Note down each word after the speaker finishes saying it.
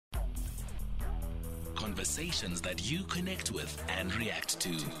Conversations that you connect with and react to.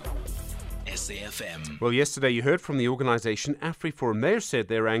 SAFM. Well, yesterday you heard from the organisation AfriForum. They said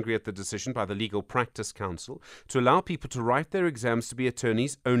they're angry at the decision by the Legal Practice Council to allow people to write their exams to be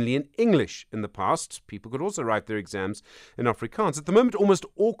attorneys only in English. In the past, people could also write their exams in Afrikaans. At the moment, almost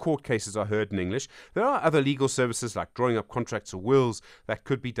all court cases are heard in English. There are other legal services like drawing up contracts or wills that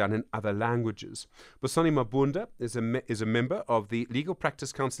could be done in other languages. Busani Mabunda is a member of the Legal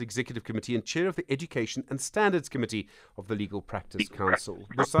Practice Council Executive Committee and chair of the Education and Standards Committee of the Legal Practice Council.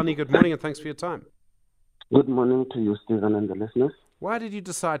 Busani, good morning and thanks for your time. Good morning to you, Stephen, and the listeners. Why did you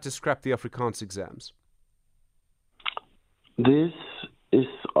decide to scrap the Afrikaans exams? This is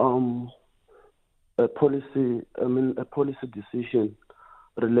a policy decision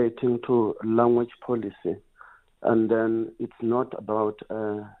relating to language policy, and then it's not about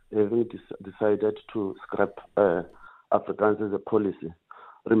having decided to scrap Afrikaans as a policy.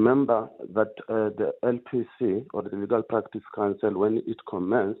 Remember that the LPC, or the Legal Practice Council, when it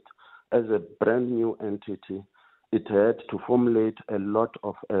commenced as a brand new entity, it had to formulate a lot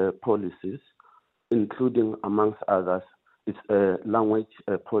of policies, including, amongst others, its language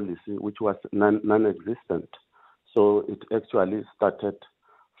policy, which was non-existent. So it actually started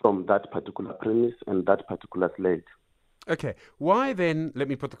from that particular premise and that particular slate. Okay, why then, let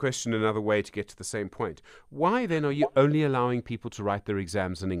me put the question another way to get to the same point. Why then are you only allowing people to write their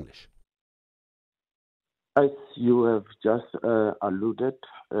exams in English? As you have just alluded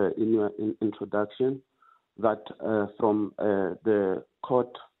in your introduction, that from the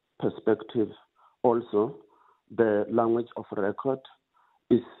court perspective also, the language of record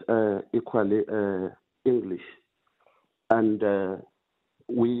is equally English. And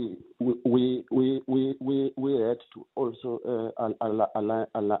we had to also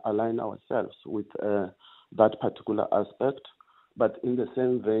align ourselves with that particular aspect. But in the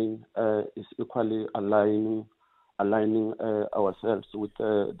same vein, is equally aligning ourselves with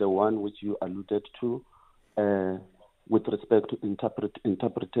the one which you alluded to, with respect to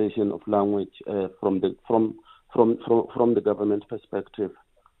interpretation of language from the government perspective.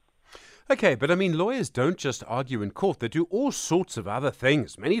 Okay, but I mean, lawyers don't just argue in court. They do all sorts of other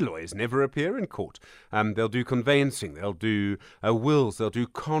things. Many lawyers never appear in court. They'll do conveyancing, they'll do wills, they'll do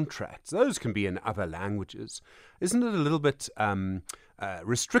contracts. Those can be in other languages. Isn't it a little bit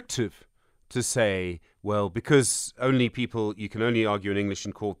restrictive to say, well, because you can only argue in English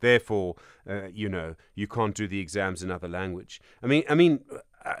in court, therefore, you can't do the exams in other language? I mean,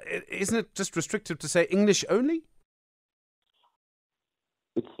 isn't it just restrictive to say English only?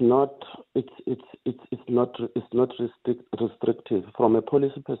 It's not restrictive. From a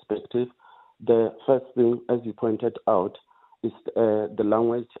policy perspective, the first thing, as you pointed out, is the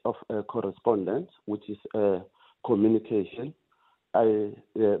language of correspondence, which is communication.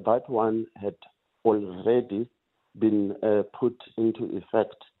 That one had already been put into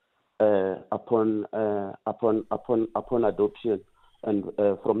effect upon adoption and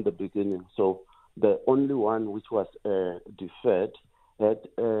from the beginning. So the only one which was deferred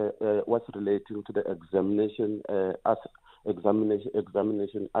was relating to the examination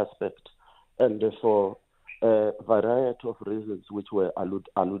aspect, and for a variety of reasons which were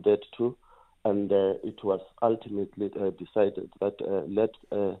alluded to, and it was ultimately decided that let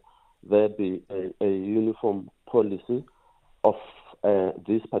there be a uniform policy of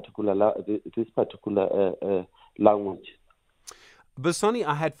this particular language. Busani,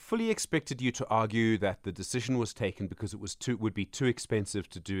 I had fully expected you to argue that the decision was taken because it would be too expensive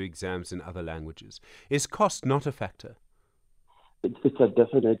to do exams in other languages. Is cost not a factor? It's a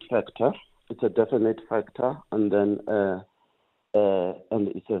definite factor. It's a definite factor, and then and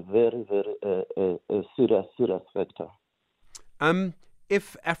it's a very, very serious factor.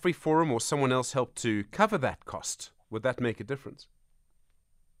 If AfriForum or someone else helped to cover that cost, would that make a difference?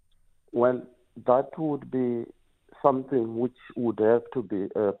 Well, that would be something which would have to be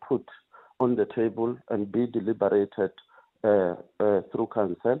put on the table and be deliberated through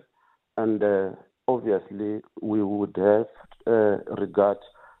council. And obviously, we would have regard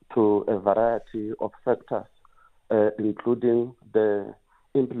to a variety of factors, including the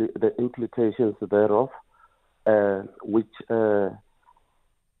implications thereof, which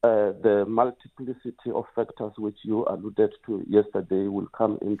the multiplicity of factors which you alluded to yesterday will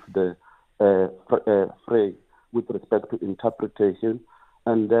come into the fray with respect to interpretation,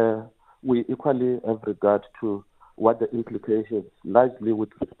 and we equally have regard to what the implications, largely with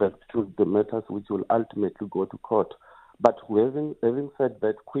respect to the matters which will ultimately go to court. But having said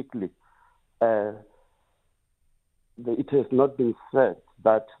that quickly, it has not been said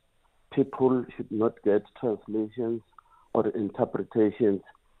that people should not get translations or interpretations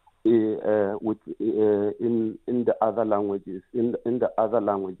in the other languages, in the other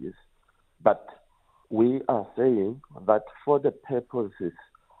languages. But we are saying that for the purposes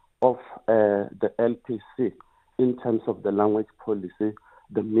of the LPC, in terms of the language policy,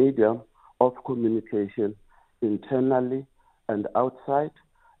 the medium of communication internally and outside,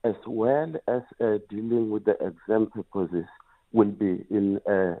 as well as dealing with the exam purposes, will be in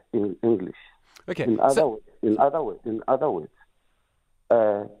English. Okay. In other words,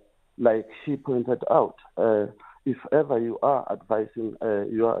 like she pointed out, if ever you are advising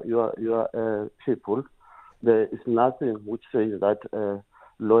your people, there is nothing which says that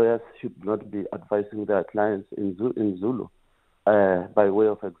lawyers should not be advising their clients in Zulu, by way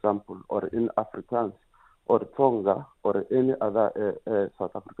of example, or in Afrikaans, or Tonga, or any other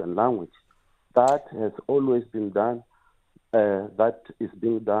South African language. That has always been done, that is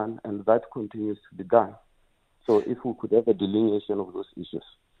being done, and that continues to be done. So if we could have a delineation of those issues.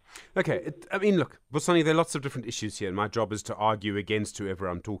 Okay, I mean, look, Busani, there are lots of different issues here, and my job is to argue against whoever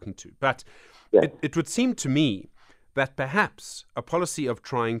I'm talking to. But it would seem to me that perhaps a policy of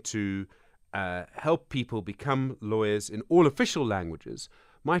trying to help people become lawyers in all official languages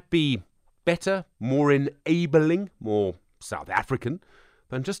might be better, more enabling, more South African,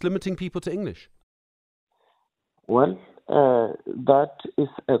 than just limiting people to English. Well, that is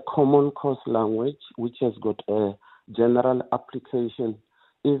a common cause language which has got a general application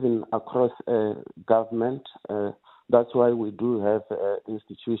even across government. That's why we do have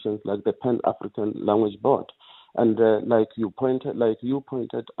institutions like the Pan-African Language Board. And like you pointed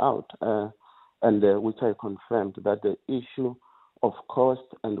out, and which I confirmed, that the issue of cost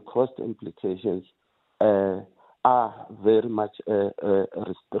and cost implications are very much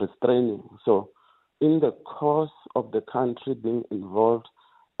restraining. So in the course of the country being involved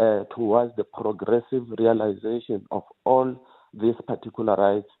towards the progressive realization of all these particular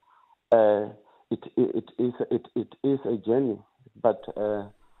rights, it is a journey. But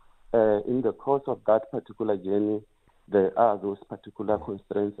in the course of that particular journey, there are those particular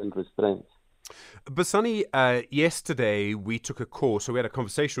constraints and restraints. Busani, yesterday we took a call, so we had a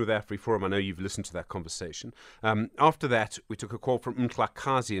conversation with AfriForum. I know you've listened to that conversation. After that, we took a call from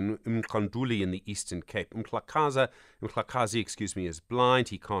Mhlakazi in Mkanduli in the Eastern Cape. Mhlakazi, is blind,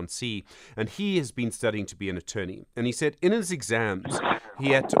 he can't see, and he has been studying to be an attorney. And he said in his exams,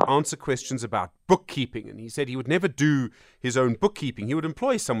 he had to answer questions about bookkeeping, and he said he would never do his own bookkeeping. He would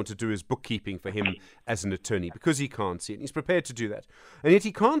employ someone to do his bookkeeping for him as an attorney because he can't see it. And he's prepared to do that. And yet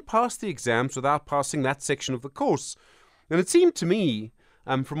he can't pass the exams without passing that section of the course. And it seemed to me,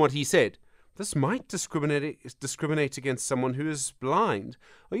 from what he said, this might discriminate against someone who is blind.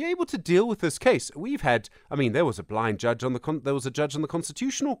 Are you able to deal with this case? We've had, there was a blind judge on there was a judge on the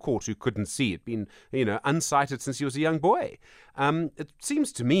Constitutional Court who couldn't see. It'd been, unsighted since he was a young boy. It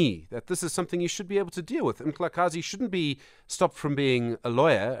seems to me that this is something you should be able to deal with. Mhlakazi shouldn't be stopped from being a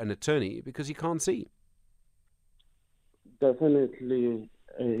lawyer, an attorney, because he can't see. Definitely,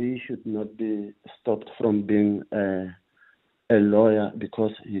 he should not be stopped from being a lawyer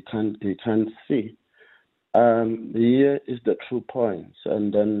because he can't see. Here is the true point,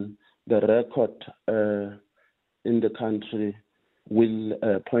 and then the record in the country will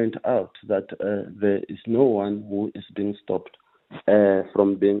point out that there is no one who is being stopped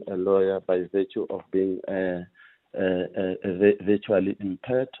from being a lawyer by virtue of being virtually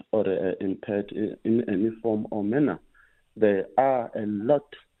impaired or impaired in any form or manner. There are a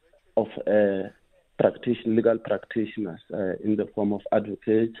lot of legal practitioners in the form of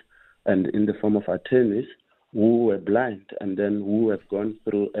advocates and in the form of attorneys who were blind and then who have gone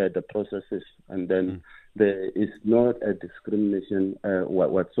through the processes, and then there is not a discrimination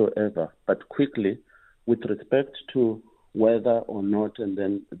whatsoever. But quickly, with respect to whether or not, and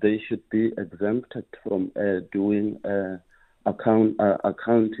then they should be exempted from doing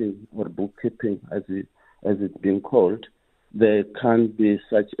accounting or bookkeeping, as it's being called, there can't be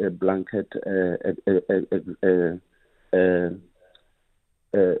such a blanket,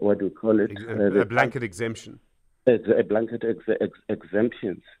 what do you call it? A blanket exemption. A blanket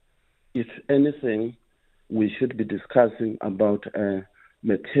exemptions. If anything, we should be discussing about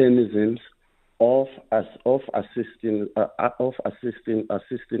mechanisms of assisting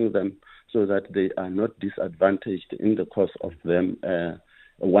them so that they are not disadvantaged in the course of them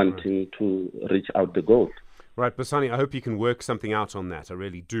wanting to reach out the goal. Right, Busani, I hope you can work something out on that. I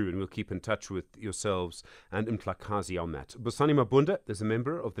really do, and we'll keep in touch with yourselves and Mhlakazi on that. Busani Mabunda is a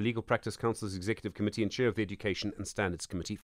member of the Legal Practice Council's Executive Committee and Chair of the Education and Standards Committee.